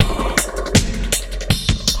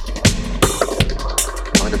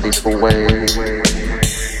peaceful way.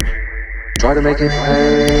 Try to make it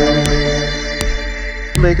pay.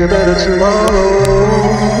 Make a better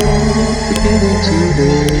tomorrow. Beginning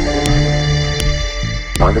today.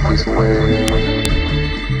 Find a peaceful way.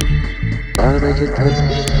 Try to make it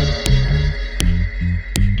pay.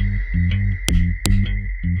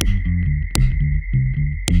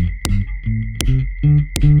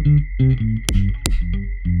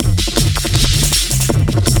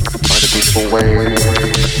 Way.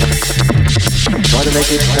 Try to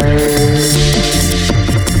make it pay.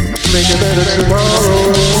 Make a better tomorrow.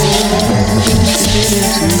 Beginning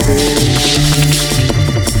today.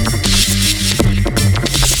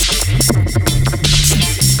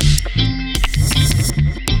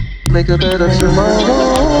 Make a better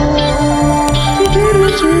tomorrow.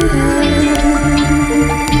 Beginning today.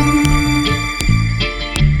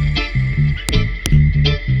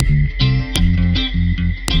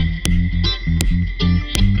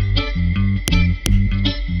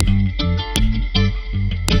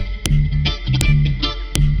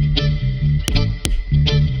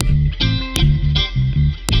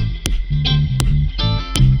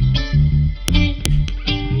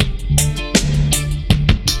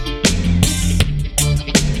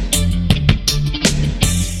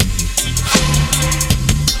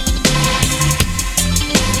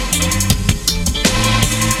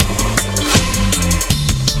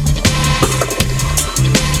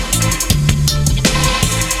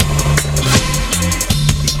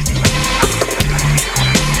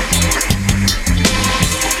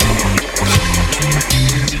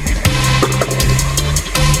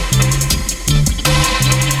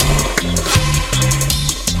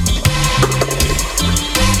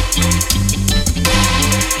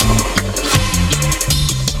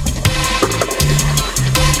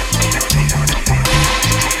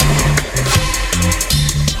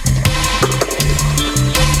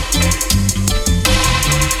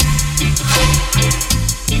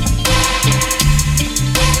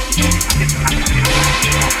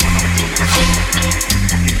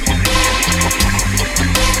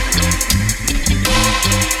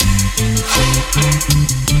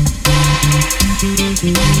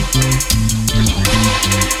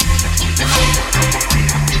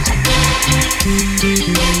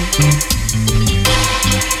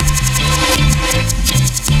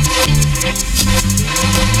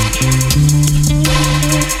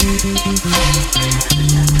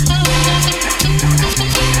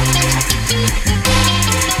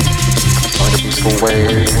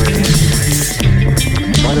 Way.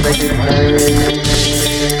 Try to make it pay.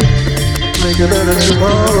 Make a better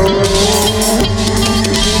tomorrow.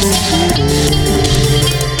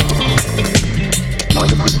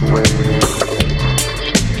 Find a peaceful way.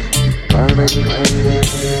 Try to make it pay.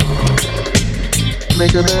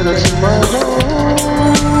 Make a better tomorrow.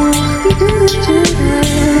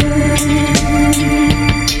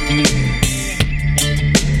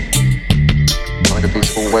 Find a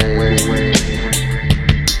peaceful way.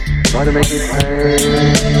 Try to make it pay.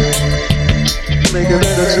 Make a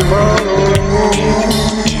better tomorrow.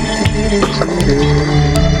 Beginning today.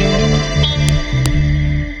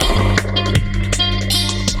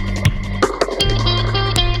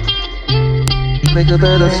 Make a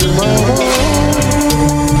better tomorrow.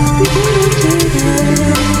 Beginning today.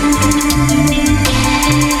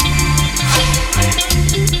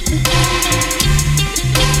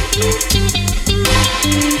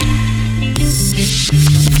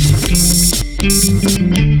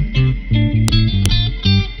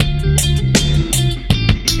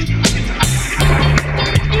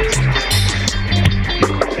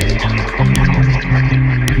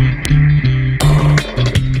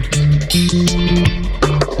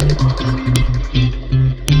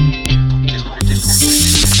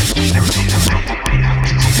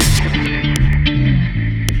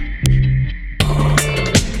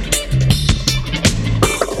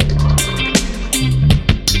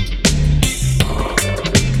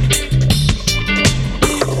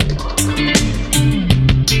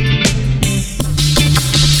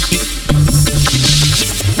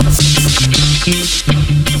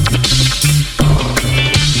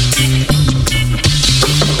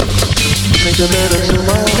 Make a better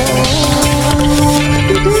tomorrow.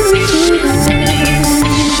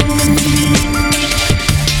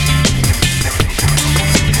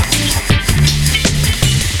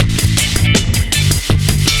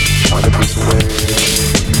 Find a peace away.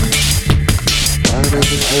 Try to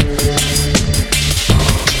make it pay.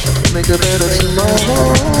 Make a better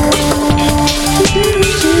tomorrow.